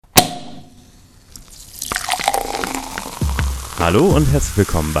Hallo und herzlich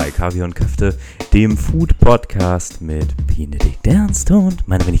willkommen bei Kaviar und Köfte, dem Food-Podcast mit Benedikt Ernst und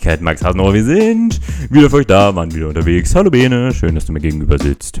meiner Wenigkeit Max Hasenauer. Wir sind wieder für euch da, waren wieder unterwegs. Hallo Bene, schön, dass du mir gegenüber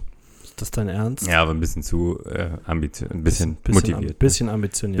sitzt. Ist das dein Ernst? Ja, aber ein bisschen zu ambitioniert, ein bisschen motiviert. Bisschen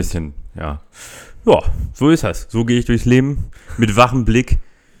ambitioniert. Bisschen, ja. Ja, so ist das. So gehe ich durchs Leben mit wachem Blick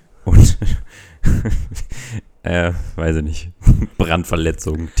und weiß ich nicht,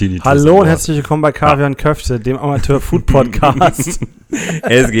 Brandverletzung, Tinnitus. Hallo und herzlich willkommen bei Kaviar und Köfte, dem Amateur-Food-Podcast.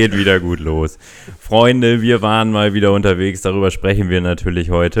 Es geht wieder gut los. Freunde, wir waren mal wieder unterwegs, darüber sprechen wir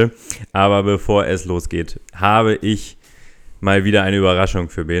natürlich heute. Aber bevor es losgeht, habe ich mal wieder eine Überraschung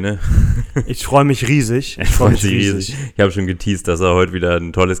für Bene. Ich freue mich riesig. Ich freue mich riesig. Ich habe schon geteased, dass er heute wieder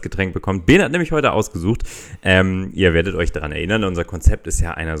ein tolles Getränk bekommt. Bene hat nämlich heute ausgesucht. Ihr werdet euch daran erinnern, unser Konzept ist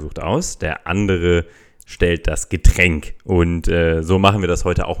ja, einer sucht aus, der andere stellt das Getränk. Und so machen wir das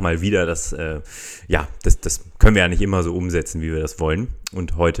heute auch mal wieder. Das können wir ja nicht immer so umsetzen, wie wir das wollen.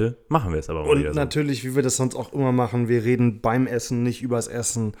 Und heute machen wir es aber mal wieder so. Und natürlich, wie wir das sonst auch immer machen, wir reden beim Essen, nicht übers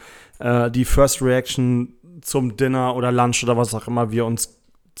Essen. Die First Reaction zum Dinner oder Lunch oder was auch immer wir uns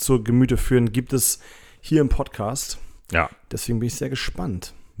zur Gemüte führen, gibt es hier im Podcast. Ja. Deswegen bin ich sehr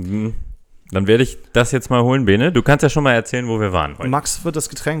gespannt. Dann werde ich das jetzt mal holen, Bene. Du kannst ja schon mal erzählen, wo wir waren heute. Max wird das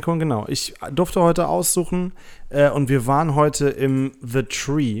Getränk holen, genau. Ich durfte heute aussuchen und wir waren heute im The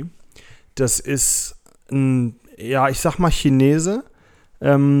Tree. Das ist ein, ich sag mal Chinese,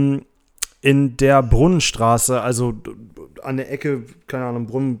 in der Brunnenstraße, also an der Ecke, keine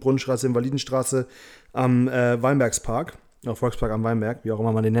Ahnung, Brunnenstraße, Invalidenstraße am Weinbergspark, Volkspark am Weinberg, wie auch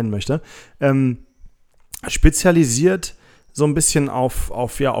immer man den nennen möchte, spezialisiert so ein bisschen auf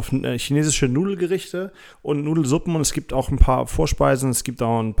chinesische Nudelgerichte und Nudelsuppen, und es gibt auch ein paar Vorspeisen, es gibt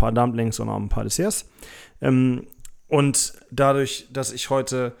auch ein paar Dumplings und auch ein paar Desserts. Und dadurch, dass ich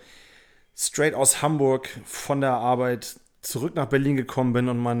heute straight aus Hamburg von der Arbeit zurück nach Berlin gekommen bin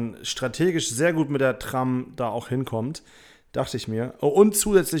und man strategisch sehr gut mit der Tram da auch hinkommt, dachte ich mir, und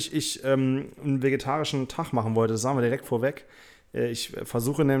zusätzlich ich einen vegetarischen Tag machen wollte, das sagen wir direkt vorweg. Ich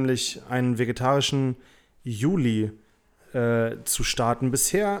versuche nämlich einen vegetarischen Juli zu starten.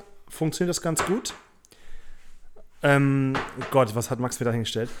 Bisher funktioniert das ganz gut. Gott, was hat Max wieder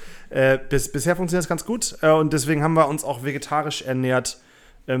hingestellt? Bisher funktioniert das ganz gut und deswegen haben wir uns auch vegetarisch ernährt.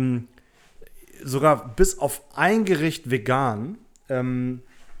 Sogar bis auf ein Gericht vegan.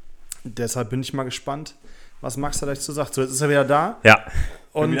 Deshalb bin ich mal gespannt, was Max da gleich zu sagt. So, jetzt ist er wieder da. Ja,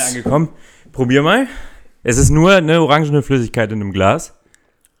 bin wieder angekommen. Probier mal. Es ist nur eine orangene Flüssigkeit in einem Glas.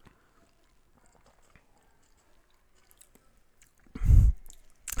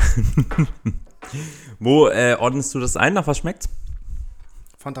 Wo ordnest du das ein? Nach was schmeckt's?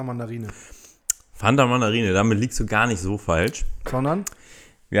 Fanta Mandarine. Fanta Mandarine, damit liegst du gar nicht so falsch. Sondern?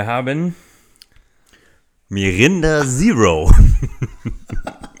 Wir haben Mirinda Zero.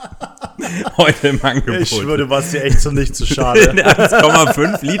 Heute im Angebot. Ich schwöre, du warst dir echt so nicht zu schade. Eine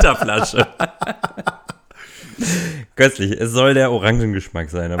 1,5 Liter Flasche. Köstlich. Es soll der Orangengeschmack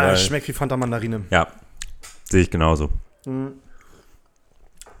sein. Aber schmeckt wie Fanta Mandarine. Ja, sehe ich genauso.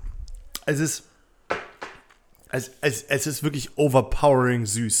 Es ist wirklich overpowering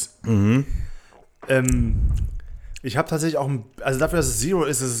süß. Ich habe tatsächlich auch, also dafür, dass es Zero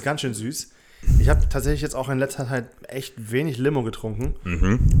ist es ganz schön süß. Ich habe tatsächlich jetzt auch in letzter Zeit echt wenig Limo getrunken.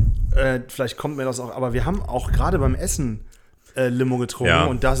 Vielleicht kommt mir das auch, aber wir haben auch gerade beim Essen Limo getrunken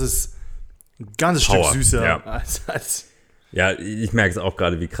und das ist ein ganzes Stück süßer. Ja, ja, ich merke es auch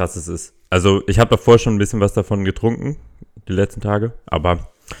gerade, wie krass es ist. Also ich habe davor schon ein bisschen was davon getrunken, die letzten Tage, aber...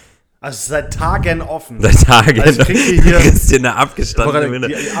 Also seit Tagen offen. Seit Tagen. Also ich kriege hier Christian abgestanden.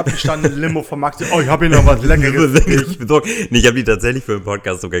 Die abgestandene Limo vermarktet. Oh, ich habe hier noch was Leckeres. Ich habe die tatsächlich für den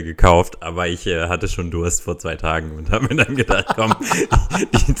Podcast sogar gekauft, aber ich hatte schon Durst vor 2 Tagen und habe mir dann gedacht, komm,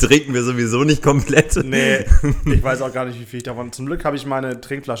 die trinken wir sowieso nicht komplett. Nee, ich weiß auch gar nicht, wie viel ich davon... Zum Glück habe ich meine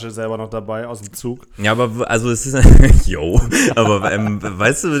Trinkflasche selber noch dabei aus dem Zug. Ja, aber also es ist... aber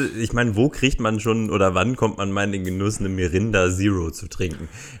weißt du, ich meine, wo kriegt man schon oder wann kommt man mal in den Genuss, eine Mirinda Zero zu trinken?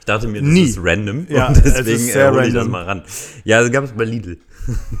 Ich dachte mir, das ist random und deswegen hole ich das mal ran. Ja, das gab es bei Lidl.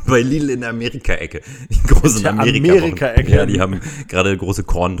 Bei Lidl in der Amerika-Ecke. Die großen Amerika-Ecke. Ja, die haben gerade große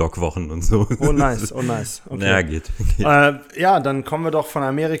Corn-Dog-Wochen und so. Oh, nice. Okay. Ja, geht. Ja, dann kommen wir doch von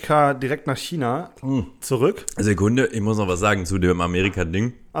Amerika direkt nach China zurück. Sekunde, ich muss noch was sagen zu dem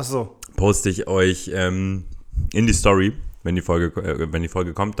Amerika-Ding. Ach so. Poste ich euch in die Story, wenn die Folge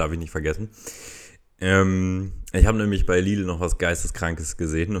kommt, darf ich nicht vergessen. Ich habe nämlich bei Lidl noch was Geisteskrankes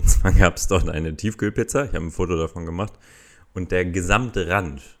gesehen. Und zwar gab es dort eine Tiefkühlpizza. Ich habe ein Foto davon gemacht. Und der gesamte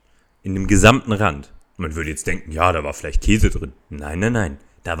Rand, in dem gesamten Rand, man würde jetzt denken, ja, da war vielleicht Käse drin. Nein.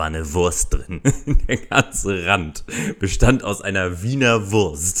 Da war eine Wurst drin. Der ganze Rand bestand aus einer Wiener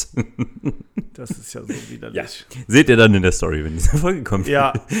Wurst. Das ist ja so widerlich. Ja. Seht ihr dann in der Story, wenn diese Folge kommt.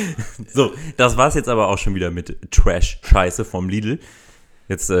 Ja. So, das war's jetzt aber auch schon wieder mit Trash-Scheiße vom Lidl.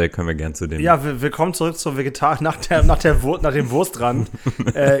 Jetzt können wir gern zu dem... Ja, wir kommen zurück zur nach dem Wurstrand.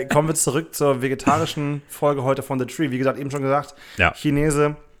 Kommen wir zurück zur vegetarischen Folge heute von The Tree. Wie gesagt, eben schon gesagt,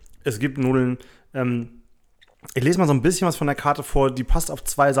 Chinese, es gibt Nudeln. Ich lese mal so ein bisschen was von der Karte vor. Die passt auf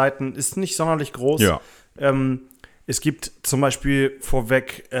 2 Seiten, ist nicht sonderlich groß. Ja. Es gibt zum Beispiel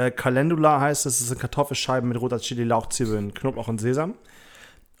vorweg Calendula heißt es, sind Kartoffelscheiben mit roter Chili, Lauchzwiebeln, Knoblauch und Sesam.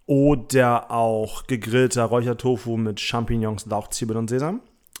 Oder auch gegrillter Räuchertofu mit Champignons, Lauchzwiebeln und Sesam.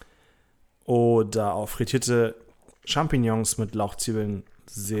 Oder auch frittierte Champignons mit Lauchzwiebeln,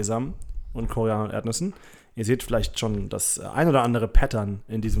 Sesam und Koriander und Erdnüssen. Ihr seht vielleicht schon das ein oder andere Pattern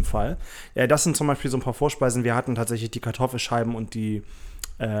in diesem Fall. Das sind zum Beispiel so ein paar Vorspeisen. Wir hatten tatsächlich die Kartoffelscheiben und die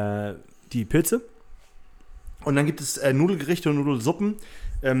Pilze. Und dann gibt es Nudelgerichte und Nudelsuppen.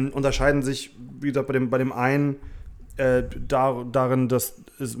 Unterscheiden sich, wie gesagt, bei dem einen darin, dass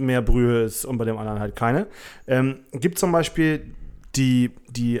es mehr Brühe ist und bei dem anderen halt keine. Gibt zum Beispiel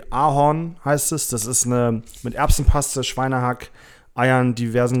die Ahorn, heißt es. Das ist eine mit Erbsenpaste, Schweinehack, Eiern,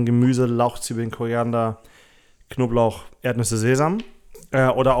 diversen Gemüse, Lauchzwiebeln, Koriander, Knoblauch, Erdnüsse, Sesam.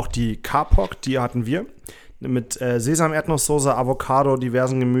 Oder auch die Kapok, die hatten wir. Mit Sesam, Erdnusssoße, Avocado,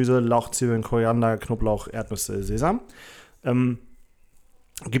 diversen Gemüse, Lauchzwiebeln, Koriander, Knoblauch, Erdnüsse, Sesam.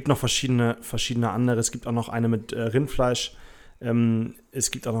 Gibt noch verschiedene andere. Es gibt auch noch eine mit Rindfleisch.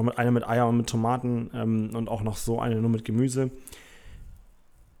 Es gibt auch noch eine mit Eier und mit Tomaten und auch noch so eine nur mit Gemüse.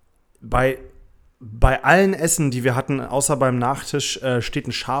 Bei allen Essen, die wir hatten, außer beim Nachtisch, steht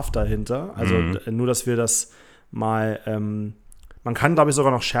ein Schaf dahinter. Also nur, dass wir das mal man kann, glaube ich,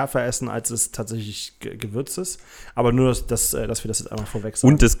 sogar noch schärfer essen, als es tatsächlich gewürzt ist. Aber nur, dass wir das jetzt einmal vorweg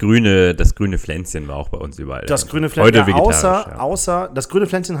sagen. Und das grüne Pflänzchen war auch bei uns überall. Das grüne Pflänzchen, heute vegetarisch, außer das grüne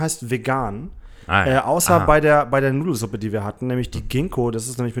Pflänzchen heißt vegan. Außer bei der Nudelsuppe, die wir hatten, nämlich die Ginkgo. Das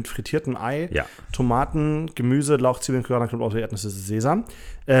ist nämlich mit frittiertem Ei, Tomaten, Gemüse, Lauchzwiebeln, Koriander, Knoblauch, Erdnüsse, Sesam.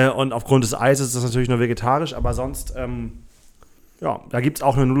 Und aufgrund des Eises ist das natürlich nur vegetarisch, aber sonst da gibt es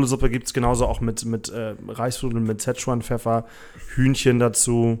auch eine Nudelsuppe, gibt es genauso auch mit Reisnudeln, mit Szechuan-Pfeffer, Hühnchen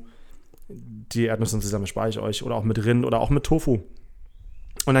dazu, die Erdnüsse und Sesam spare ich euch, oder auch mit Rind oder auch mit Tofu.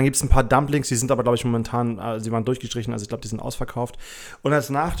 Und dann gibt es ein paar Dumplings, die sind aber, glaube ich, momentan, sie waren durchgestrichen, also ich glaube, die sind ausverkauft. Und als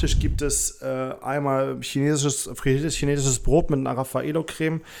Nachtisch gibt es einmal frittiertes chinesisches Brot mit einer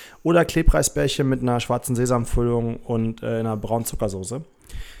Raffaello-Creme oder Klebreisbällchen mit einer schwarzen Sesamfüllung und einer braunen Zuckersoße.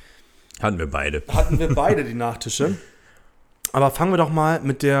 Hatten wir beide, die Nachtische. Aber fangen wir doch mal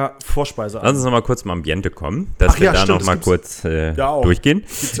mit der Vorspeise an. Lass uns noch mal kurz zum Ambiente kommen, dass wir da noch mal kurz durchgehen.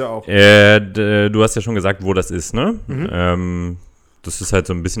 Gibt's ja auch. Du hast ja schon gesagt, wo das ist, ne? Das ist halt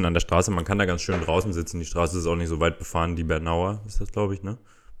so ein bisschen an der Straße. Man kann da ganz schön draußen sitzen. Die Straße ist auch nicht so weit befahren. Die Bernauer ist das, glaube ich, ne?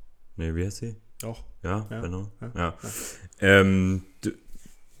 Ne, wie heißt sie? Doch. Ja. Bernauer. Ja.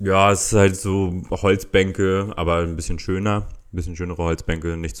 Es ist halt so Holzbänke, aber ein bisschen schöner. Ein bisschen schönere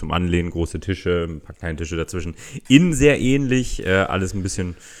Holzbänke, nicht zum Anlehnen, große Tische, ein paar kleine Tische dazwischen. Innen sehr ähnlich, alles ein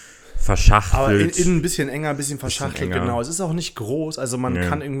bisschen verschachtelt. Aber innen ein bisschen enger, ein bisschen verschachtelt, genau. Es ist auch nicht groß, also man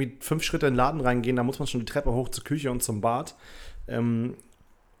kann irgendwie 5 Schritte in den Laden reingehen, da muss man schon die Treppe hoch zur Küche und zum Bad.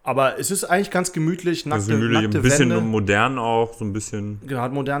 Aber es ist eigentlich ganz gemütlich, nackte Wände. Ein bisschen Wände. Modern auch, so ein bisschen. Genau,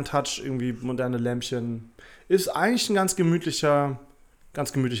 hat modernen Touch, irgendwie moderne Lämpchen. Ist eigentlich ein ganz gemütlicher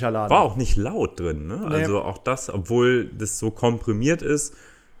Laden. War auch nicht laut drin, ne? Nee. Also auch das, obwohl das so komprimiert ist.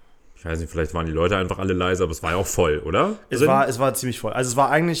 Ich weiß nicht, vielleicht waren die Leute einfach alle leise, aber es war ja auch voll, oder? Es war ziemlich voll. Also es war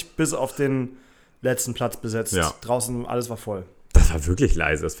eigentlich bis auf den letzten Platz besetzt. Ja. Draußen, alles war voll. Das war wirklich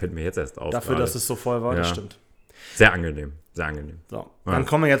leise, das fällt mir jetzt erst auf. Dafür, dass es so voll war, das stimmt. Sehr angenehm, sehr angenehm. So, dann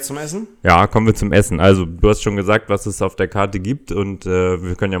kommen wir jetzt zum Essen. Ja, kommen wir zum Essen. Also, du hast schon gesagt, was es auf der Karte gibt und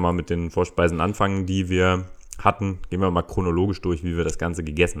wir können ja mal mit den Vorspeisen anfangen, die wir hatten. Gehen wir mal chronologisch durch, wie wir das Ganze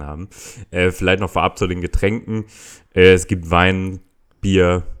gegessen haben. Vielleicht noch vorab zu den Getränken. Es gibt Wein,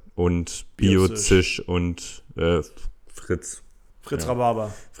 Bier und Bio-Zisch und Fritz. Fritz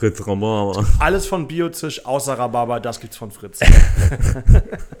Rhabarber. Fritz Rhabarber. Alles von Bio-Zisch, außer Rhabarber, das gibt's von Fritz.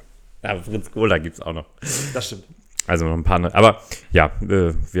 Ja, Fritz Cola gibt's auch noch. Das stimmt. Also noch ein paar. Aber ja,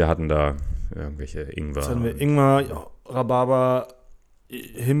 wir hatten da irgendwelche Ingwer. Jetzt hatten wir Ingwer, Rhabarber,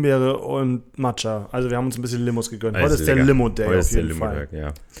 Himbeere und Matcha. Also wir haben uns ein bisschen Limos gegönnt. Heute ist der Limo-Day auf jeden Fall.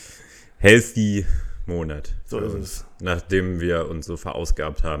 Ja. Healthy Monat. So ist es. Nachdem wir uns so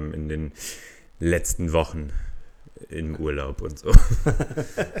verausgabt haben in den letzten Wochen. im Urlaub und so.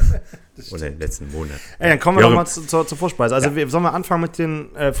 Oder in den letzten Monaten. Ey, dann kommen wir doch mal zur Vorspeise. Also sollen wir anfangen mit den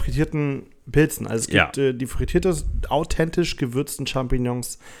frittierten Pilzen. Also es gibt die frittierte, authentisch gewürzten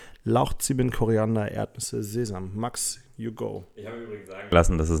Champignons, Lauchzwiebeln, Koriander, Erdnüsse, Sesam. Max, you go. Ich habe übrigens sagen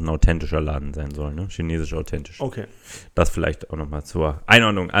lassen, dass es ein authentischer Laden sein soll, ne? Chinesisch authentisch. Okay. Das vielleicht auch nochmal zur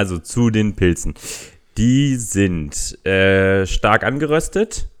Einordnung. Also zu den Pilzen. Die sind stark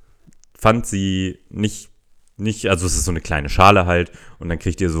angeröstet. Fand sie nicht, also es ist so eine kleine Schale halt. Und dann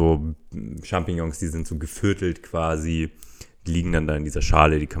kriegt ihr so Champignons, die sind so geviertelt quasi. Die liegen dann da in dieser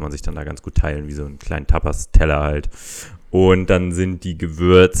Schale, die kann man sich dann da ganz gut teilen, wie so einen kleinen Tapas-Teller halt. Und dann sind die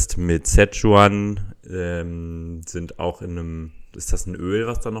gewürzt mit Szechuan, sind auch in einem, ist das ein Öl,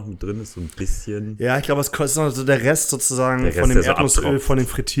 was da noch mit drin ist, so ein bisschen? Ja, ich glaube, es ist noch so der Rest sozusagen von dem Erdnussöl, von dem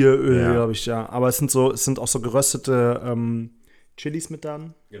Frittieröl, glaube ich, ja. Aber es sind auch so geröstete Chilis mit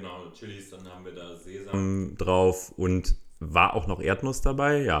dran. Genau, Chilis, dann haben wir da Sesam drauf und war auch noch Erdnuss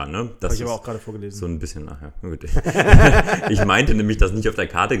dabei? Ja, ne? Das habe ich aber auch gerade vorgelesen. So ein bisschen nachher. Gut. Ich meinte nämlich, das nicht auf der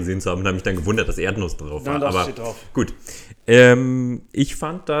Karte gesehen zu haben und habe mich dann gewundert, dass Erdnuss drauf war. Ja, das steht drauf. Gut. Ich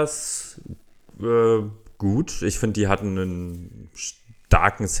fand das gut. Ich finde, die hatten einen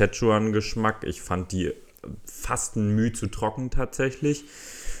starken Szechuan-Geschmack. Ich fand die fast ein Mühe zu trocken tatsächlich.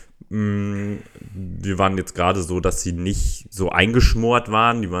 Die waren jetzt gerade so, dass sie nicht so eingeschmort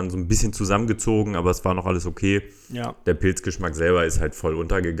waren. Die waren so ein bisschen zusammengezogen, aber es war noch alles okay. Ja. Der Pilzgeschmack selber ist halt voll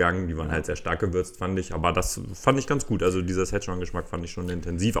untergegangen. Die waren halt sehr stark gewürzt, fand ich. Aber das fand ich ganz gut. Also dieser Szechuan-Geschmack fand ich schon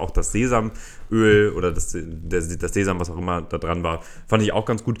intensiv. Auch das Sesamöl oder das Sesam, was auch immer da dran war, fand ich auch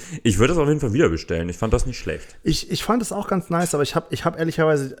ganz gut. Ich würde das auf jeden Fall wieder bestellen. Ich fand das nicht schlecht. Ich fand es auch ganz nice, aber ich hab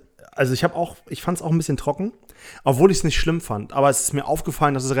ehrlicherweise, also ich fand es auch ein bisschen trocken, obwohl ich es nicht schlimm fand. Aber es ist mir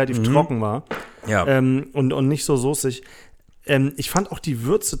aufgefallen, dass es relativ trocken war. Ja. Und nicht so soßig. Ich fand auch die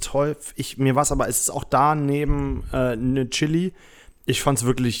Würze toll. Mir war es aber, es ist auch da neben eine Chili. Ich fand es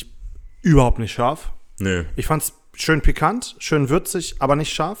wirklich überhaupt nicht scharf. Nö. Ich fand es schön pikant, schön würzig, aber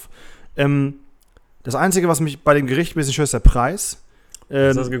nicht scharf. Das Einzige, was mich bei dem Gericht ein bisschen stört, ist der Preis. Was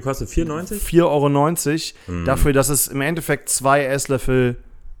hat das gekostet? 4,90? 4,90 €. Dafür, dass es im Endeffekt 2 Esslöffel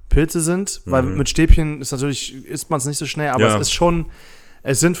Pilze sind, weil mit Stäbchen isst man es nicht so schnell, aber es ist schon,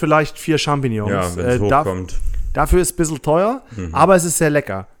 es sind vielleicht 4 Champignons. Ja, wenn es hochkommt. Dafür ist es ein bisschen teuer, aber es ist sehr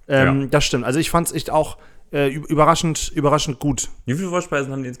lecker. Das stimmt. Also ich fand es echt auch überraschend gut. Wie viele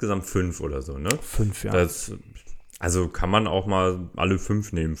Vorspeisen haben die insgesamt? 5 oder so, ne? 5, ja. Also kann man auch mal alle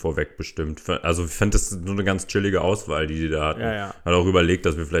 5 nehmen vorweg bestimmt. Also ich fand das so eine ganz chillige Auswahl, die da hatten. Ja. Hat auch überlegt,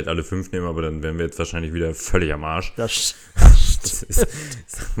 dass wir vielleicht alle 5 nehmen, aber dann wären wir jetzt wahrscheinlich wieder völlig am Arsch. Das ist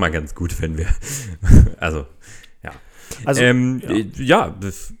mal ganz gut, wenn wir, also, ja. Also,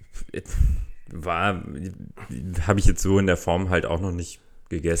 das habe ich jetzt so in der Form halt auch noch nicht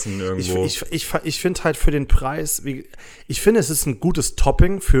gegessen irgendwo. Ich finde halt für den Preis, ich finde, es ist ein gutes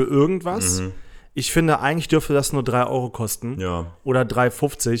Topping für irgendwas. Ich finde, eigentlich dürfte das nur 3 € kosten. Ja. Oder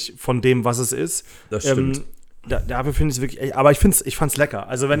 3,50 von dem, was es ist. Das stimmt. Dafür finde ich es wirklich, aber ich fand's lecker.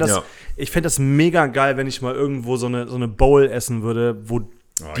 Also ich fände das mega geil, wenn ich mal irgendwo so eine Bowl essen würde, wo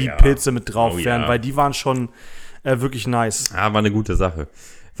die Pilze mit drauf wären, weil die waren schon wirklich nice. Ja, war eine gute Sache.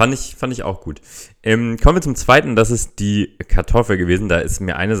 Fand ich auch gut. Kommen wir zum zweiten, das ist die Kartoffel gewesen. Da ist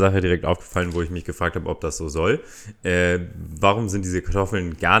mir eine Sache direkt aufgefallen, wo ich mich gefragt habe, ob das so soll. Warum sind diese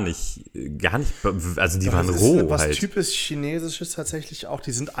Kartoffeln gar nicht, also die waren roh halt. Was typisch Chinesisches tatsächlich auch,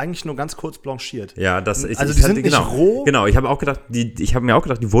 die sind eigentlich nur ganz kurz blanchiert. Ja, die sind nicht roh. Genau, ich habe mir auch gedacht,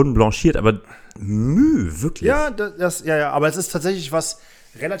 die wurden blanchiert, aber wirklich. Ja, aber es ist tatsächlich was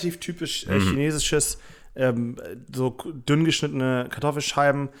relativ typisch Chinesisches. So dünn geschnittene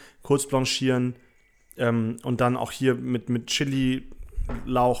Kartoffelscheiben, kurz blanchieren und dann auch hier mit Chili,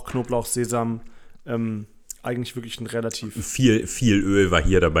 Lauch, Knoblauch, Sesam, eigentlich wirklich ein relativ viel Öl war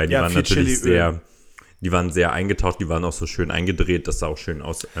hier dabei. Die waren natürlich die waren sehr eingetaucht, die waren auch so schön eingedreht, das sah auch schön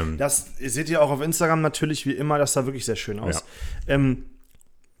aus. Das seht ihr auch auf Instagram natürlich wie immer, das sah wirklich sehr schön aus. Ja.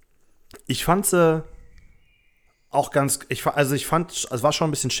 Ich fand sie auch ich fand, es war schon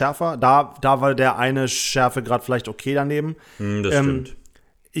ein bisschen schärfer. Da war der eine Schärfe gerade vielleicht okay daneben. Das stimmt.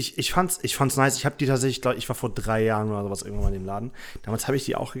 Ich fand's nice. Ich habe die tatsächlich, ich war vor 3 Jahren oder sowas irgendwann mal in dem Laden. Damals habe ich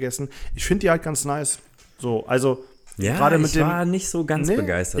die auch gegessen. Ich finde die halt ganz nice. So, also ja, gerade mit ich war nicht so ganz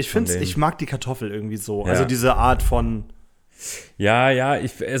begeistert. Ich mag die Kartoffel irgendwie so. Ja. Also diese Art von. Ja,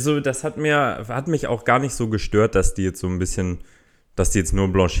 das hat mich auch gar nicht so gestört, dass die jetzt so ein bisschen, dass die jetzt nur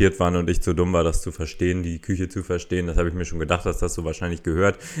blanchiert waren und ich zu dumm war, das zu verstehen, die Küche zu verstehen. Das habe ich mir schon gedacht, dass das so wahrscheinlich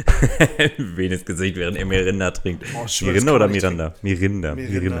gehört. Wenes Gesicht, während er Mirinda trinkt. Mirinda oder Miranda? Mirinda.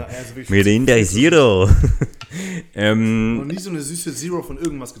 Mirinda Zero. Und nie so eine süße Zero von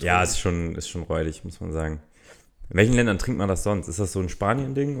irgendwas getrunken. Ja, ist schon räudig, muss man sagen. In welchen Ländern trinkt man das sonst? Ist das so ein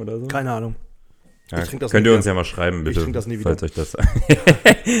Spanien-Ding oder so? Keine Ahnung. Ja, könnt ihr uns ja mal schreiben, bitte. Ich trinke das nie wieder. Falls euch das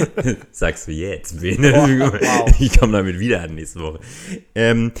sagst du jetzt, Bene. Wow. Ich komme damit wieder an nächste Woche.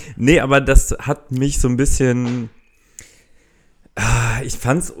 Nee, aber das hat mich so ein bisschen... Ich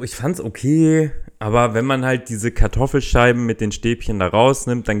fand's okay, aber wenn man halt diese Kartoffelscheiben mit den Stäbchen da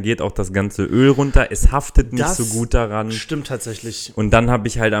rausnimmt, dann geht auch das ganze Öl runter. Es haftet nicht so gut daran. Stimmt tatsächlich. Und dann habe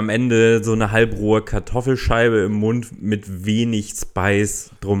ich halt am Ende so eine halbrohe Kartoffelscheibe im Mund mit wenig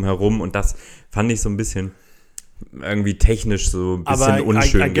Spice drumherum. Und das fand ich so ein bisschen irgendwie technisch so ein bisschen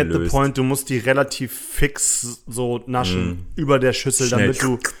unschön I get gelöst. the point, du musst die relativ fix so naschen über der Schüssel, Schnell. damit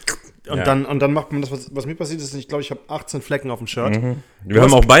du... Und dann macht man das, was mir passiert ist, ich glaube, ich habe 18 Flecken auf dem Shirt. Wir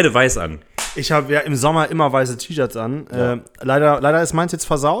haben auch beide weiß an. Ich habe ja im Sommer immer weiße T-Shirts an. Ja. Leider ist meins jetzt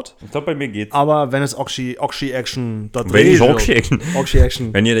versaut. Ich glaube, bei mir geht's. Aber wenn es Oxy-Action...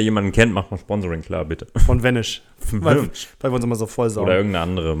 Oxy-Action. Wenn ihr da jemanden kennt, macht mal Sponsoring klar, bitte. Von Vanish. weil wir uns immer so voll saugen. Oder irgendeine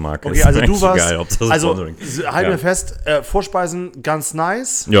andere Marke. Okay, also du warst... Egal, ob das Sponsoring. Halt mir fest, Vorspeisen ganz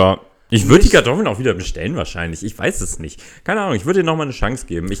nice. Ja. Ich würde die Kartoffeln auch wieder bestellen wahrscheinlich. Ich weiß es nicht. Keine Ahnung, ich würde dir nochmal eine Chance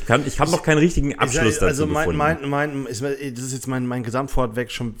geben. Ich habe noch keinen richtigen Abschluss dazu gefunden. Das ist jetzt mein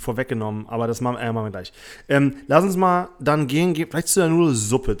Gesamtwort schon vorweggenommen, aber das machen wir gleich. Lass uns mal dann gehen, vielleicht zu der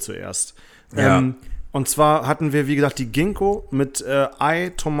Nudelsuppe zuerst. Ja. Und zwar hatten wir, wie gesagt, die Ginkgo mit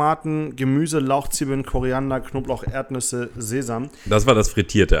Ei, Tomaten, Gemüse, Lauchzwiebeln, Koriander, Knoblauch, Erdnüsse, Sesam. Das war das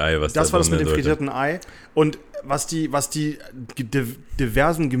frittierte Ei, was das war das mit dem frittierten Ei. Und was die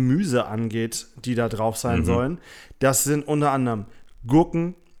diversen Gemüse angeht, die da drauf sein sollen, das sind unter anderem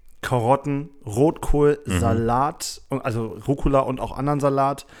Gurken, Karotten, Rotkohl, Salat, also Rucola und auch anderen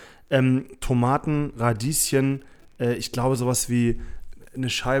Salat, Tomaten, Radieschen, ich glaube sowas wie eine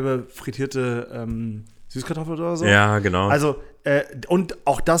Scheibe frittierte Süßkartoffel oder so. Ja, genau. Also, und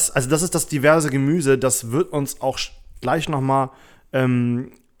auch das ist das diverse Gemüse, das wird uns auch gleich nochmal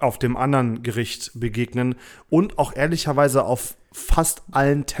auf dem anderen Gericht begegnen und auch ehrlicherweise auf fast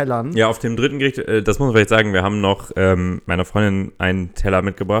allen Tellern. Ja, auf dem dritten Gericht, das muss man vielleicht sagen, wir haben noch meiner Freundin einen Teller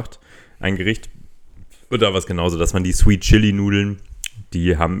mitgebracht, ein Gericht. Oder was genauso, das waren die Sweet Chili Nudeln,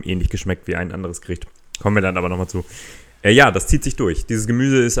 die haben ähnlich geschmeckt wie ein anderes Gericht. Kommen wir dann aber nochmal zu. Ja, das zieht sich durch. Dieses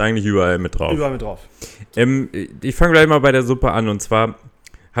Gemüse ist eigentlich überall mit drauf. Überall mit drauf. Ich fange gleich mal bei der Suppe an. Und zwar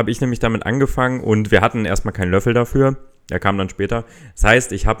habe ich nämlich damit angefangen und wir hatten erstmal keinen Löffel dafür. Der kam dann später. Das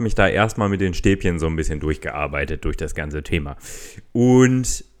heißt, ich habe mich da erstmal mit den Stäbchen so ein bisschen durchgearbeitet durch das ganze Thema.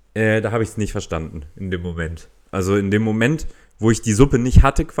 Und da habe ich es nicht verstanden in dem Moment. Also in dem Moment, wo ich die Suppe nicht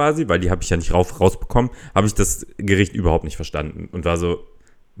hatte quasi, weil die habe ich ja nicht rausbekommen, habe ich das Gericht überhaupt nicht verstanden. Und war so,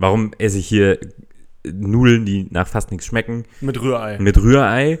 warum esse ich hier Nudeln, die nach fast nichts schmecken. Mit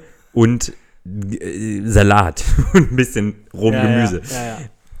Rührei. Und Salat und ein bisschen rohem Gemüse. Ja.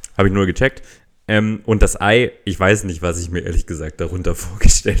 Habe ich nur gecheckt. Und das Ei, ich weiß nicht, was ich mir ehrlich gesagt darunter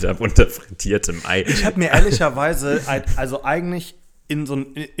vorgestellt habe, unter frittiertem Ei. Ich habe mir ehrlicherweise eigentlich in so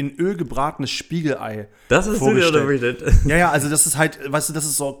ein in Öl gebratenes Spiegelei das ist vorgestellt. Ja, also das ist halt, weißt du, das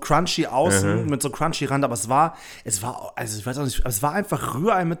ist so crunchy außen mit so crunchy Rand, aber es war, also ich weiß auch nicht, es war einfach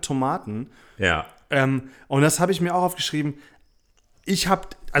Rührei mit Tomaten. Ja. Und das habe ich mir auch aufgeschrieben.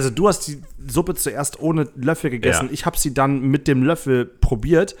 Du hast die Suppe zuerst ohne Löffel gegessen. Ja. Ich habe sie dann mit dem Löffel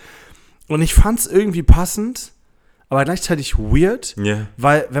probiert. Und ich fand es irgendwie passend, aber gleichzeitig weird. Yeah.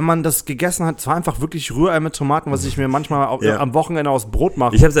 Weil, wenn man das gegessen hat, es war einfach wirklich Rührei mit Tomaten, was ich mir manchmal am Wochenende aus Brot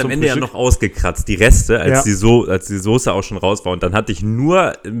mache. Ich habe es am Ende ja noch ausgekratzt, die Reste, als die Soße auch schon raus war. Und dann hatte ich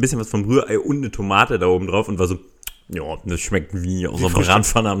nur ein bisschen was vom Rührei und eine Tomate da oben drauf und war so, ja, das schmeckt wie aus so einer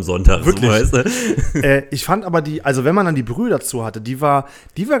Bratpfanne am Sonntag. Wirklich? So, weißt du? Ich fand aber wenn man dann die Brühe dazu hatte, die war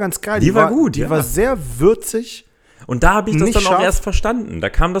ganz geil. Die war gut, Die war sehr würzig. Und da habe ich das dann auch erst verstanden.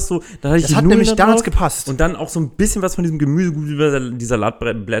 Da kam das so, da hatte ich das hat nämlich damals gepasst. Und dann auch so ein bisschen was von diesem Gemüse, die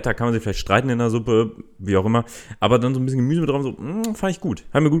Salatblätter, kann man sich vielleicht streiten in der Suppe, wie auch immer. Aber dann so ein bisschen Gemüse mit drauf, so, fand ich gut.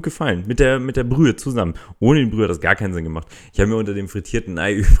 Hat mir gut gefallen. Mit der Brühe zusammen. Ohne die Brühe hat das gar keinen Sinn gemacht. Ich habe mir unter dem frittierten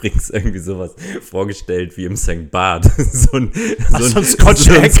Ei übrigens irgendwie sowas vorgestellt wie im St. Bart. so ein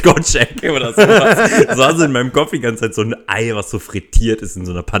Scotch-Egg oder sowas. So also in meinem Kopf die ganze Zeit so ein Ei, was so frittiert ist in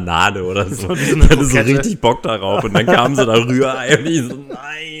so einer Panade oder so. Ich hatte so richtig Bock darauf. Und dann kam so da Rührei und ich so,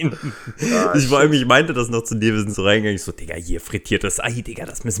 nein. Ich meinte das noch zu dir, wir sind so reingegangen. Ich so, Digga, hier frittiertes Ei, Digga,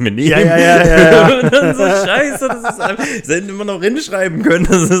 das müssen wir nehmen. Ja. Und dann so, scheiße, sie hätten immer noch hinschreiben können,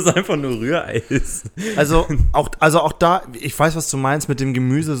 dass es einfach nur Rührei ist. Also auch da, ich weiß, was du meinst mit dem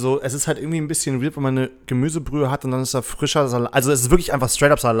Gemüse, so, es ist halt irgendwie ein bisschen weird, wenn man eine Gemüsebrühe hat und dann ist da frischer Salat. Also es ist wirklich einfach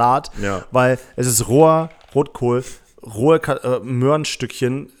straight up Salat, weil es ist roher Rotkohl, rohe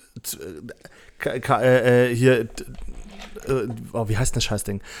Möhrenstückchen, hier wie heißt denn das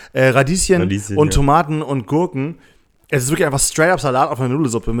Scheißding? Radieschen und Tomaten und Gurken. Es ist wirklich einfach straight up Salat auf einer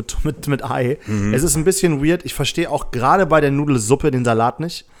Nudelsuppe mit Ei. Mhm. Es ist ein bisschen weird. Ich verstehe auch gerade bei der Nudelsuppe den Salat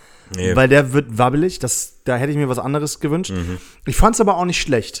nicht. Nee. Weil der wird wabbelig. Da hätte ich mir was anderes gewünscht. Mhm. Ich fand es aber auch nicht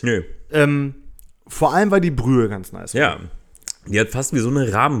schlecht. Nö. Vor allem, weil die Brühe ganz nice war. Ja. Die hat fast wie so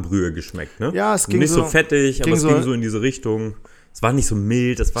eine Rahmenbrühe geschmeckt, ne? Ja, es ging nicht so fettig, aber es ging so in diese Richtung. Es war nicht so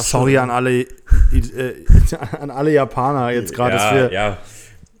mild. Das war Sorry an alle Japaner jetzt gerade. Ja.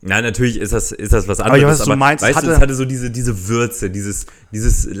 Nein, natürlich ist das was anderes. Aber ich weiß, was du meinst, weißt du, es hatte so diese Würze, dieses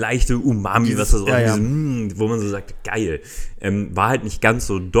leichte Umami, was das wo man so sagt, geil. War halt nicht ganz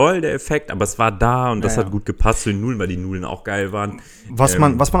so doll, der Effekt, aber es war da und das hat gut gepasst zu den Nudeln, weil die Nudeln auch geil waren. Was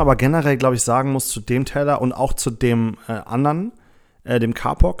man aber generell, glaube ich, sagen muss zu dem Teller und auch zu dem anderen, dem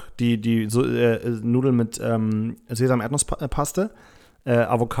Kapok, die Nudeln mit Sesam-Erdnusspaste,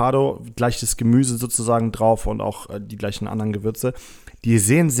 Avocado, gleiches Gemüse sozusagen drauf und auch die gleichen anderen Gewürze. Die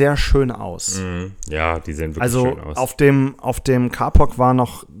sehen sehr schön aus. Ja, die sehen wirklich schön aus. Also auf dem Kapok war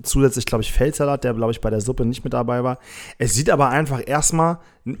noch zusätzlich, glaube ich, Feldsalat, der, glaube ich, bei der Suppe nicht mit dabei war. Es sieht aber einfach erstmal,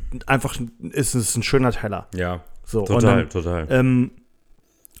 ist es ein schöner Teller. Ja, so, total.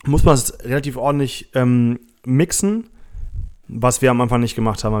 Muss man es relativ ordentlich mixen, was wir am Anfang nicht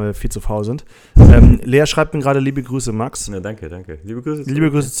gemacht haben, weil wir viel zu faul sind. Lea schreibt mir gerade liebe Grüße, Max. Ja, danke. Liebe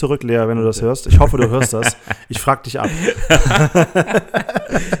Grüße zurück, Lea, wenn du das hörst. Ich hoffe, du hörst das. Ich frag dich ab.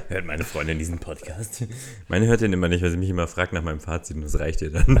 Hört meine Freundin diesen Podcast? Meine hört den immer nicht, weil sie mich immer fragt nach meinem Fazit und das reicht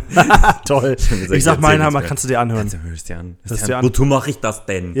ihr dann. Toll. Ich sag meinen Hammer, kannst du dir anhören. Hörst dir an. Wozu mache ich das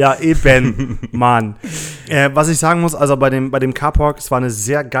denn? Ja, eben, Mann. Was ich sagen muss, also bei dem Kapok, es war eine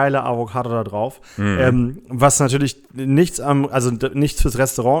sehr geile Avocado da drauf. Was natürlich nichts fürs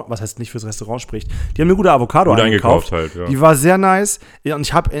Restaurant, was heißt nicht fürs Restaurant spricht. Die haben eine gute Avocado eingekauft. Halt, ja. Die war sehr nice. Ja, und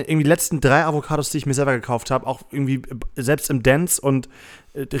ich habe irgendwie die letzten 3 Avocados, die ich mir selber gekauft habe, auch irgendwie selbst im Dance und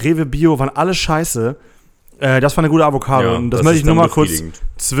Rewe Bio, waren alle scheiße. Das war eine gute Avocado. Ja, und das möchte ich nur mal kurz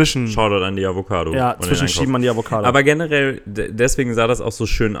zwischen. Shoutout an die Avocado. Ja, zwischenschieben an die Avocado. Aber generell, deswegen sah das auch so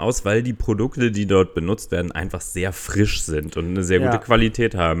schön aus, weil die Produkte, die dort benutzt werden, einfach sehr frisch sind und eine sehr gute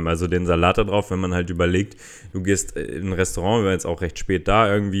Qualität haben. Also den Salat da drauf, wenn man halt überlegt, du gehst in ein Restaurant, wir waren jetzt auch recht spät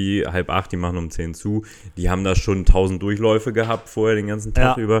da, irgendwie 7:30, die machen um 10 zu. Die haben da schon 1000 Durchläufe gehabt vorher den ganzen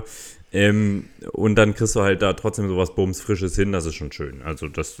Tag über. Und dann kriegst du halt da trotzdem sowas Bumsfrisches hin, das ist schon schön. Also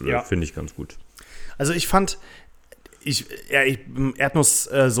das finde ich ganz gut. Also ich fand,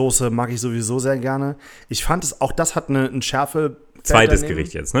 Erdnusssoße mag ich sowieso sehr gerne. Ich fand es, auch das hat eine Schärfe. Zweites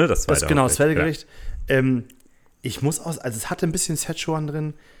Gericht jetzt, ne? Das zweite Gericht. Ich muss also es hatte ein bisschen Szechuan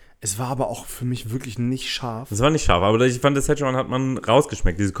drin. Es war aber auch für mich wirklich nicht scharf. Es war nicht scharf, aber ich fand, das Szechuan hat man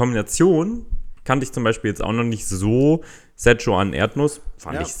rausgeschmeckt. Diese Kombination kannte ich zum Beispiel jetzt auch noch nicht so. Szechuan Erdnuss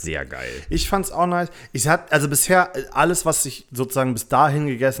fand ich sehr geil. Ich fand es auch nice. Also bisher alles, was ich sozusagen bis dahin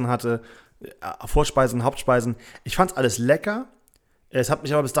gegessen hatte, Vorspeisen, Hauptspeisen, ich fand es alles lecker. Es hat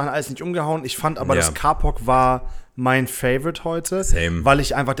mich aber bis dahin alles nicht umgehauen. Ich fand aber, das Kapok war mein Favorite heute, weil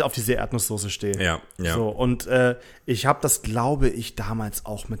ich einfach auf diese Erdnusssoße stehe. Ja. So, und ich habe das, glaube ich, damals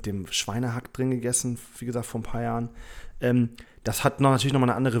auch mit dem Schweinehack drin gegessen, wie gesagt, vor ein paar Jahren. Das hat natürlich nochmal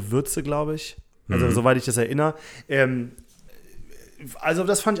eine andere Würze, glaube ich. Also, soweit ich das erinnere. Also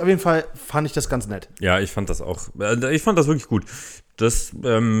das fand ich das ganz nett. Ja, ich fand das auch. Ich fand das wirklich gut. Das,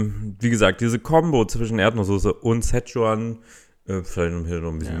 wie gesagt, diese Kombo zwischen Erdnusssoße und Szechuan, vielleicht hätte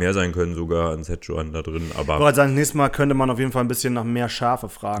noch ein bisschen mehr sein können sogar an Szechuan da drin. Aber ich wollte sagen, nächstes Mal könnte man auf jeden Fall ein bisschen nach mehr Schärfe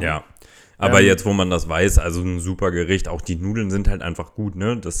fragen. Ja, aber jetzt, wo man das weiß, also ein super Gericht. Auch die Nudeln sind halt einfach gut,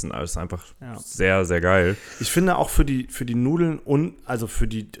 ne? Das ist einfach sehr, sehr geil. Ich finde auch für die Nudeln und, also für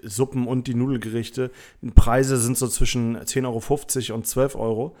die Suppen und die Nudelgerichte, die Preise sind so zwischen 10,50 € und 12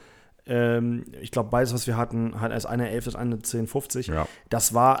 €. Ich glaube, beides, was wir hatten, hat erst eine 11, das eine 10,50. Ja.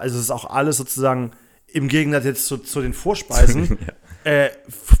 Das war, also es ist auch alles sozusagen im Gegensatz jetzt zu den Vorspeisen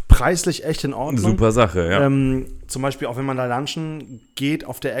preislich echt in Ordnung. Super Sache, ja. Zum Beispiel auch wenn man da lunchen geht,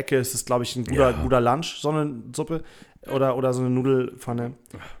 auf der Ecke ist es, glaube ich, ein guter Lunch, so eine Suppe oder so eine Nudelpfanne.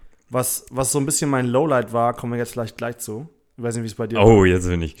 Was so ein bisschen mein Lowlight war, kommen wir jetzt vielleicht gleich zu. Ich weiß nicht, wie es bei dir war. Oh, jetzt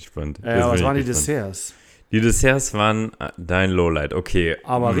bin ich gespannt. Was waren die Desserts? Die Desserts waren dein Lowlight, okay.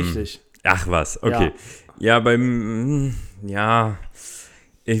 Aber richtig. Ach was, okay. Ja,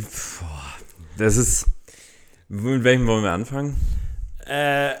 das ist, mit welchem wollen wir anfangen?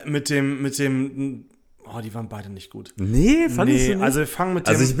 Mit dem, die waren beide nicht gut. Nee, fandest du nicht? Also wir fangen mit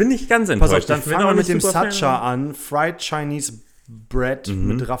dem. Also ich bin nicht ganz enttäuscht. Pass auf, dann fangen wir mit dem Sacha an. Fried Chinese Bread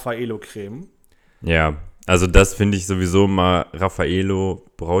mit Raffaello-Creme. Ja, also das finde ich sowieso mal, Raffaello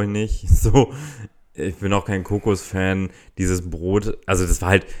brauche ich nicht. So, ich bin auch kein Kokos-Fan. Dieses Brot, also das war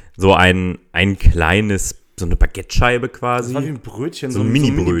halt so ein kleines so eine Baguette-Scheibe quasi. Das war wie ein Brötchen. So ein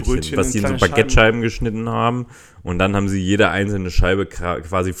Mini-Brötchen, was sie in so Baguette-Scheiben geschnitten haben. Und dann haben sie jede einzelne Scheibe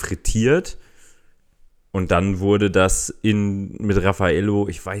quasi frittiert. Und dann wurde das mit Raffaello,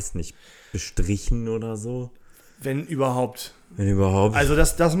 ich weiß nicht, bestrichen oder so. Wenn überhaupt. Also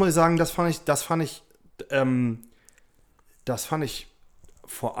das muss ich sagen, das fand ich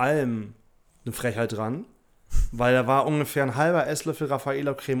vor allem eine Frechheit dran. Weil da war ungefähr ein halber Esslöffel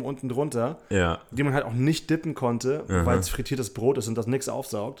Raffaello-Creme unten drunter, die man halt auch nicht dippen konnte, weil es frittiertes Brot ist und das nichts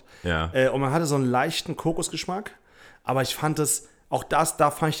aufsaugt. Ja. Und man hatte so einen leichten Kokosgeschmack, aber ich fand es,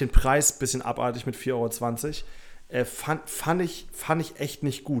 da fand ich den Preis ein bisschen abartig mit 4,20 €. Fand ich echt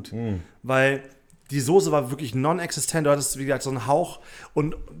nicht gut, weil die Soße war wirklich non-existent. Du hattest, wie gesagt, so einen Hauch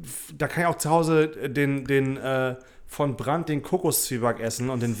und da kann ich auch zu Hause den von Brandt den Kokoszwieback essen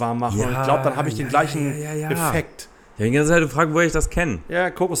und den warm machen. Und ich glaube, dann habe ich den gleichen Effekt. Ich habe die ganze Zeit gefragt, woher ich das kenne. Ja,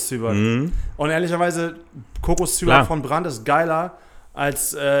 Kokoszwieback. Und ehrlicherweise, Kokoszwieback von Brandt ist geiler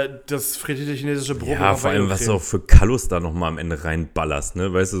als das frittierte chinesische Brot. Ja, vor allem, was du auch für Kallus da nochmal am Ende reinballerst,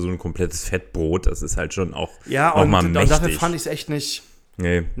 ne? Weißt du, so ein komplettes Fettbrot, das ist halt schon auch nochmal mächtig. Ja, und dafür fand ich es echt nicht...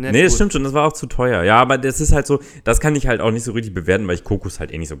 Nee, das stimmt schon, das war auch zu teuer. Ja, aber das ist halt so, das kann ich halt auch nicht so richtig bewerten, weil ich Kokos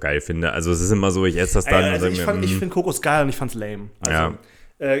halt nicht so geil finde. Also es ist immer so, ich esse das dann und ich finde Kokos geil und ich fand's lame. Also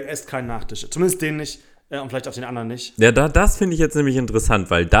esst keinen Nachtisch. Zumindest den nicht und vielleicht auch den anderen nicht. Ja, das finde ich jetzt nämlich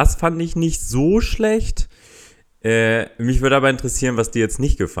interessant, weil das fand ich nicht so schlecht. Mich würde aber interessieren, was dir jetzt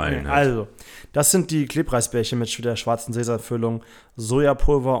nicht gefallen hat. Also, das sind die Klebreisbärchen mit der schwarzen Sesamfüllung,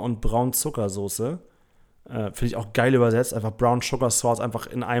 Sojapulver und Braunzuckersoße. Finde ich auch geil übersetzt, einfach Brown Sugar Sauce, einfach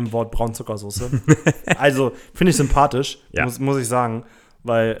in einem Wort Braunzuckersoße. Also, finde ich sympathisch, muss ich sagen,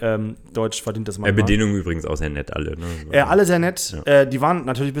 weil Deutsch verdient das manchmal. Bedienung übrigens auch sehr nett, alle. Ne? Alle sehr nett. Ja. Die waren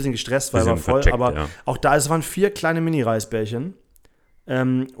natürlich ein bisschen gestresst, weil war voll, aber auch da, es waren 4 kleine Mini-Reisbärchen.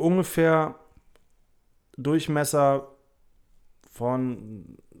 Ungefähr Durchmesser von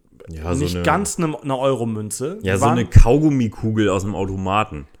nicht ganz eine Euro-Münze. Ja, so eine Kaugummikugel aus dem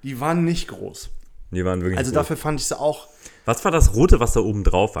Automaten. Die waren nicht groß. Die waren wirklich Also gut. Dafür fand ich sie auch. Was war das Rote, was da oben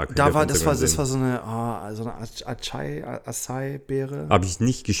drauf war? Das war so eine Acai-Beere. Habe ich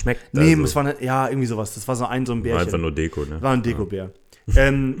nicht geschmeckt. Nee, es war irgendwie sowas. Das war so ein Bärchen. War einfach nur Deko, ne? War ein Dekobär.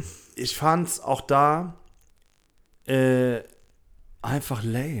 Ich fand's auch da einfach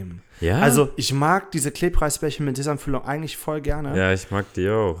lame. Ja? Also, ich mag diese Klebreisbärchen mit Sesamfüllung eigentlich voll gerne. Ja, ich mag die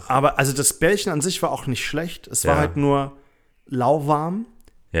auch. Aber also das Bällchen an sich war auch nicht schlecht. Es war halt nur lauwarm.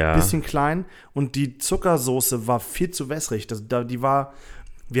 Ja. Bisschen klein und die Zuckersoße war viel zu wässrig.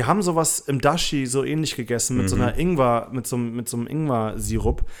 Wir haben sowas im Dashi so ähnlich gegessen mit so einer mit so einem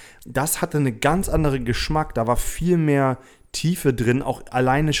Ingwer-Sirup. Das hatte einen ganz anderen Geschmack. Da war viel mehr Tiefe drin, auch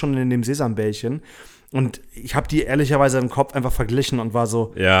alleine schon in dem Sesambällchen. Und ich habe die ehrlicherweise im Kopf einfach verglichen und war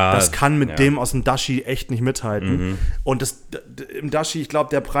so, das kann mit dem aus dem Dashi echt nicht mithalten. Und im Dashi, ich glaube,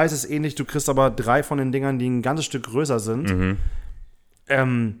 der Preis ist ähnlich. Du kriegst aber 3 von den Dingern, die ein ganzes Stück größer sind.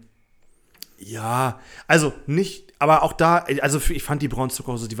 Ja, also nicht, aber auch da, also ich fand die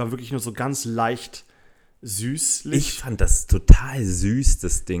Braunzuckersoße, die war wirklich nur so ganz leicht süßlich. Ich fand das total süß,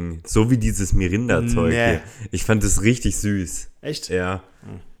 das Ding. So wie dieses Mirinda-Zeug hier. Ich fand das richtig süß. Echt? Ja.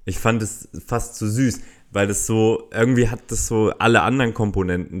 Ich fand es fast zu süß, weil das so, irgendwie hat das so alle anderen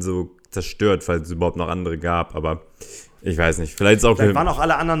Komponenten so zerstört, falls es überhaupt noch andere gab, aber ich weiß nicht. Vielleicht waren auch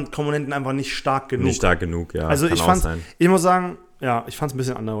alle anderen Komponenten einfach nicht stark genug. Nicht stark genug, ja. Also ich muss sagen, ich fand es ein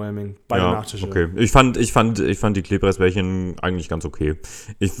bisschen underwhelming bei den Nachtischen. Okay. Ich fand die Klebreisbärchen eigentlich ganz okay.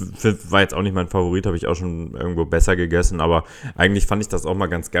 War jetzt auch nicht mein Favorit, habe ich auch schon irgendwo besser gegessen, aber eigentlich fand ich das auch mal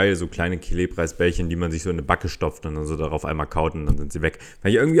ganz geil, so kleine Klebreisbärchen, die man sich so in eine Backe stopft und dann so darauf einmal kaut und dann sind sie weg.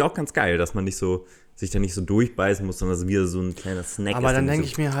 Fand ich irgendwie auch ganz geil, dass man sich da nicht so durchbeißen muss, sondern wieder so ein kleiner Snack. Aber dann denke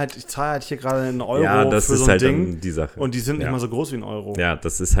ich mir halt, ich zahle halt hier gerade einen Euro das für ist so ein halt Ding. Dann die Sache. Und die sind nicht mal so groß wie ein Euro. Ja,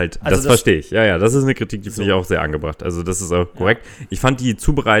 das ist halt, also das verstehe ich. Ja, das ist eine Kritik, die finde ich auch sehr angebracht. Also das ist auch korrekt. Ich fand die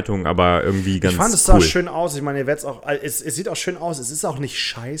Zubereitung aber irgendwie ganz cool. Ich fand, es sah schön aus. Ich meine, ihr werdet auch, es sieht auch schön aus. Es ist auch nicht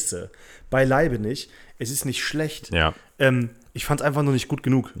scheiße. Beileibe nicht. Es ist nicht schlecht. Ja. Ich fand es einfach nur nicht gut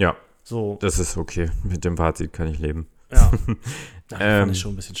genug. Ja. So. Das ist okay. Mit dem Fazit kann ich leben. Ja. Das fand ich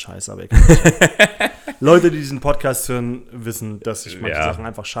schon ein bisschen scheiße, aber Leute, die diesen Podcast hören, wissen, dass ich manche Sachen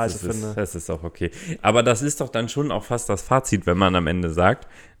einfach scheiße finde. Das ist auch okay. Aber das ist doch dann schon auch fast das Fazit, wenn man am Ende sagt,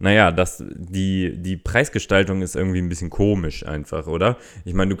 naja, die Preisgestaltung ist irgendwie ein bisschen komisch einfach, oder?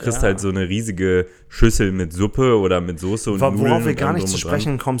 Ich meine, du kriegst halt so eine riesige Schüssel mit Suppe oder mit Soße und Nudeln. Worauf wir gar nicht zu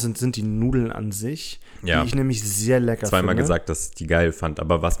sprechen kommen, sind die Nudeln an sich, die ich nämlich sehr lecker finde. Zweimal gesagt, dass ich die geil fand,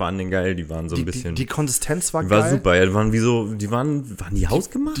 aber was war an denen geil? Die waren so ein bisschen... Die Konsistenz war geil. War super, ja, die waren waren die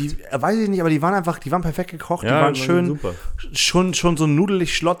hausgemacht? Weiß ich nicht, aber die waren perfekt gekocht. Ja, die waren schön, super. schon so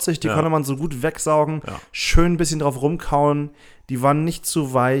nudelig, schlotzig, die konnte man so gut wegsaugen. Ja. Schön ein bisschen drauf rumkauen. Die waren nicht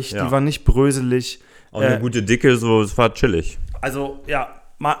zu weich, die waren nicht bröselig. Auch eine gute Dicke, so, es war chillig. Also, ja,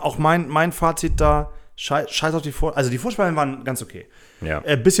 auch mein Fazit da, scheiß auf die Vorspeisen. Also, die Vorspeisen waren ganz okay. Ja.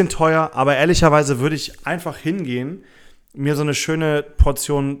 Bisschen teuer, aber ehrlicherweise würde ich einfach hingehen, mir so eine schöne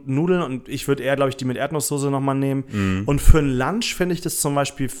Portion Nudeln und ich würde eher, glaube ich, die mit Erdnusssoße nochmal nehmen. Mhm. Und für einen Lunch finde ich das zum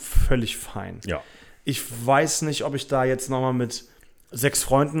Beispiel völlig fein. Ja. Ich weiß nicht, ob ich da jetzt nochmal mit 6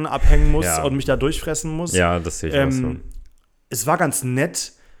 Freunden abhängen muss und mich da durchfressen muss. Ja, das sehe ich auch so. Es war ganz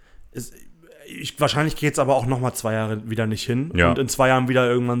nett. Wahrscheinlich geht es aber auch nochmal 2 Jahre wieder nicht hin. Ja. Und in 2 Jahren wieder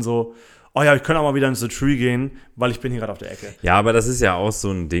irgendwann so, oh ja, ich könnte auch mal wieder ins The Tree gehen, weil ich bin hier gerade auf der Ecke. Ja, aber das ist ja auch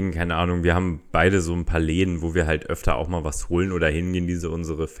so ein Ding, keine Ahnung, wir haben beide so ein paar Läden, wo wir halt öfter auch mal was holen oder hingehen, die so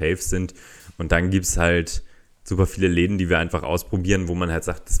unsere Faves sind. Und dann gibt es halt super viele Läden, die wir einfach ausprobieren, wo man halt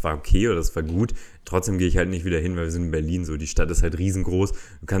sagt, das war okay oder das war gut. Trotzdem gehe ich halt nicht wieder hin, weil wir sind in Berlin so. Die Stadt ist halt riesengroß.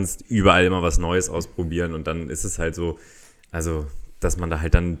 Du kannst überall immer was Neues ausprobieren und dann ist es halt so, also, dass man da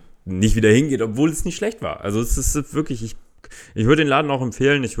halt dann nicht wieder hingeht, obwohl es nicht schlecht war. Also es ist wirklich, ich würde den Laden auch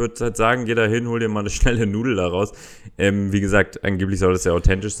empfehlen. Ich würde halt sagen, geh da hin, hol dir mal eine schnelle Nudel daraus. Wie gesagt, angeblich soll das ja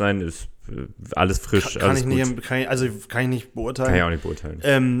authentisch sein. Ist alles frisch, Kann alles ich gut. nicht beurteilen. Kann ich auch nicht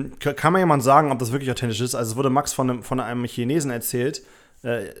beurteilen. Kann man jemand sagen, ob das wirklich authentisch ist? Also es wurde Max von einem Chinesen erzählt.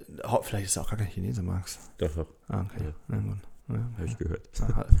 Vielleicht ist er auch gar kein Chinese, Max. Doch. Ah, okay. Ja. Na gut. Ja. Habe ich gehört.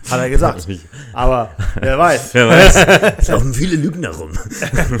 Hat er gesagt. Aber wer weiß. Wer weiß. Es laufen viele Lügner rum.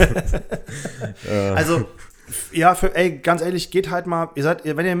 Also, ja, ganz ehrlich, geht halt mal,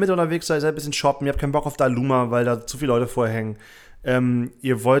 wenn ihr mit unterwegs seid, seid ein bisschen shoppen, ihr habt keinen Bock auf Daluma, weil da zu viele Leute vorhängen.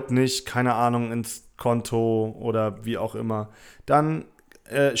 Ihr wollt nicht, keine Ahnung, ins Konto oder wie auch immer. Dann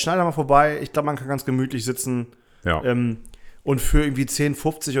schneidet mal vorbei. Ich glaube, man kann ganz gemütlich sitzen. Ja. Und für irgendwie 10,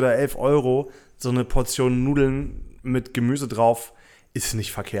 50 oder 11 Euro so eine Portion Nudeln mit Gemüse drauf ist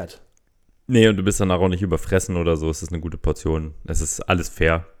nicht verkehrt. Nee, und du bist danach auch nicht überfressen oder so. Es ist eine gute Portion. Es ist alles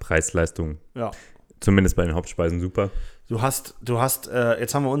fair. Preis-Leistung. Ja. Zumindest bei den Hauptspeisen super. Du hast,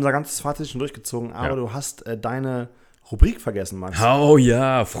 jetzt haben wir unser ganzes Fazit schon durchgezogen, aber du hast deine Rubrik vergessen, Max. Oh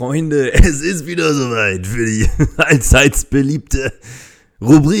ja, Freunde, es ist wieder soweit für die allseits beliebte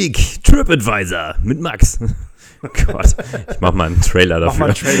Rubrik TripAdvisor mit Max. Gott, ich mach mal einen Trailer dafür. Mach mal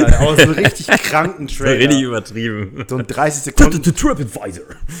einen Trailer, aber so einen richtig kranken Trailer. Richtig übertrieben. So ein 30 Sekunden. TripAdvisor.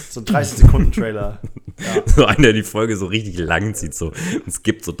 So ein 30 Sekunden Trailer. Ja. So einer, der die Folge so richtig lang zieht. So. Es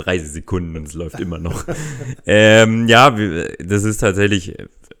gibt so 30 Sekunden und es läuft immer noch. Ja, das ist tatsächlich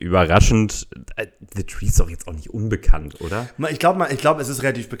überraschend. The Tree ist doch jetzt auch nicht unbekannt, oder? Ich glaube, es ist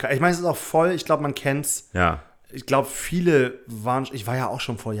relativ bekannt. Ich meine, es ist auch voll. Ich glaube, man kennt's. Ja. Ich glaube, viele waren, ich war ja auch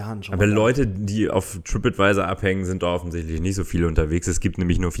schon vor Jahren schon. Aber Leute, die auf TripAdvisor abhängen, sind da offensichtlich nicht so viele unterwegs. Es gibt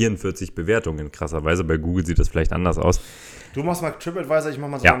nämlich nur 44 Bewertungen. Krasserweise, bei Google sieht das vielleicht anders aus. Du machst mal TripAdvisor, ich mach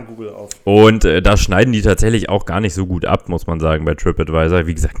mal so einen Google auf. Und da schneiden die tatsächlich auch gar nicht so gut ab, muss man sagen, bei TripAdvisor.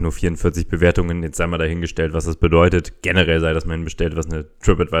 Wie gesagt, nur 44 Bewertungen. Jetzt sei mal dahingestellt, was das bedeutet. Generell sei das mal hinbestellt, was eine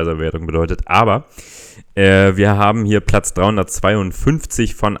TripAdvisor-Bewertung bedeutet. Aber wir haben hier Platz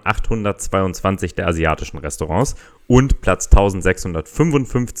 352 von 822 der asiatischen Restaurants und Platz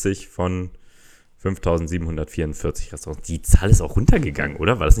 1655 von 5744 Restaurants. Die Zahl ist auch runtergegangen,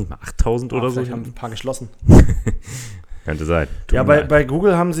 oder? War das nicht mal 8000 oder so? Vielleicht haben ein paar geschlossen. Könnte sein. Ja, bei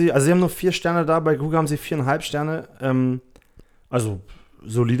Google haben sie, also sie haben nur 4 Sterne da, bei Google haben sie 4,5 Sterne. Also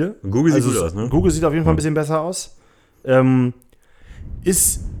solide. Google sieht gut aus, ne? Google sieht auf jeden Fall ein bisschen besser aus.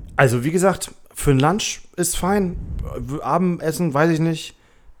 Also wie gesagt, für ein Lunch ist fein. Abendessen, weiß ich nicht.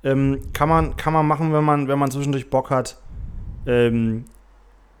 Kann man machen, wenn man zwischendurch Bock hat. Wenn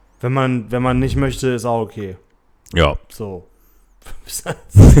man nicht möchte, ist auch okay. Ja. So.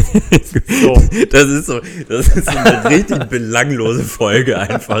 Das ist so eine richtig belanglose Folge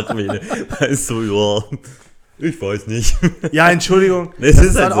einfach. Weißt du, ja, ich weiß nicht. Ja, Entschuldigung. Das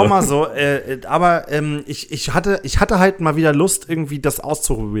ist halt auch mal so. Aber ich hatte halt mal wieder Lust, irgendwie das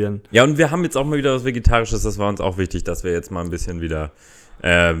auszuprobieren. Ja, und wir haben jetzt auch mal wieder was Vegetarisches. Das war uns auch wichtig, dass wir jetzt mal ein bisschen wieder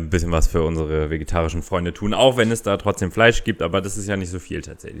ein bisschen was für unsere vegetarischen Freunde tun. Auch wenn es da trotzdem Fleisch gibt, aber das ist ja nicht so viel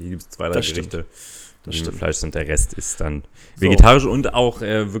tatsächlich. Hier gibt es 2, 3 Gerichte. Das stimmt. Fleisch sind, der Rest ist dann vegetarisch und auch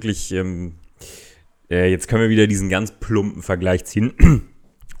wirklich, jetzt können wir wieder diesen ganz plumpen Vergleich ziehen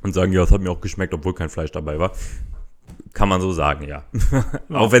und sagen, ja, es hat mir auch geschmeckt, obwohl kein Fleisch dabei war. Kann man so sagen, ja.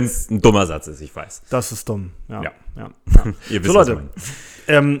 Auch wenn es ein dummer Satz ist, ich weiß. Das ist dumm, ja. Ihr wisst, so Leute,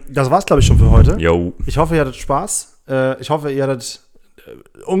 das war's, glaube ich, schon für heute. Jo. Ich hoffe, ihr hattet Spaß. Ich hoffe, ihr hattet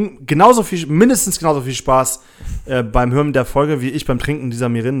mindestens genauso viel Spaß beim Hören der Folge wie ich beim Trinken dieser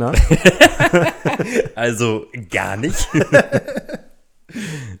Mirinda. Also gar nicht.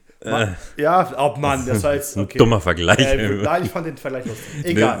 Das war jetzt okay. Ein dummer Vergleich. Nein, ich fand den Vergleich lustig.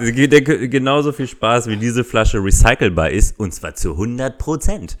 Egal. Der genauso viel Spaß wie diese Flasche recycelbar ist, und zwar zu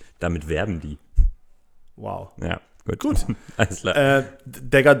 100%. Damit werben die. Wow. Ja, gut. Alles klar.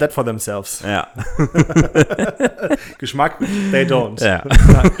 They got that for themselves. Ja. Geschmack, they don't. Ja.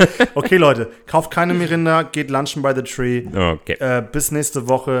 Okay, Leute, kauft keine Mirinda, geht lunchen by the tree. Okay. Bis nächste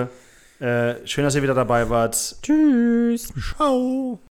Woche. Schön, dass ihr wieder dabei wart. Tschüss. Ciao.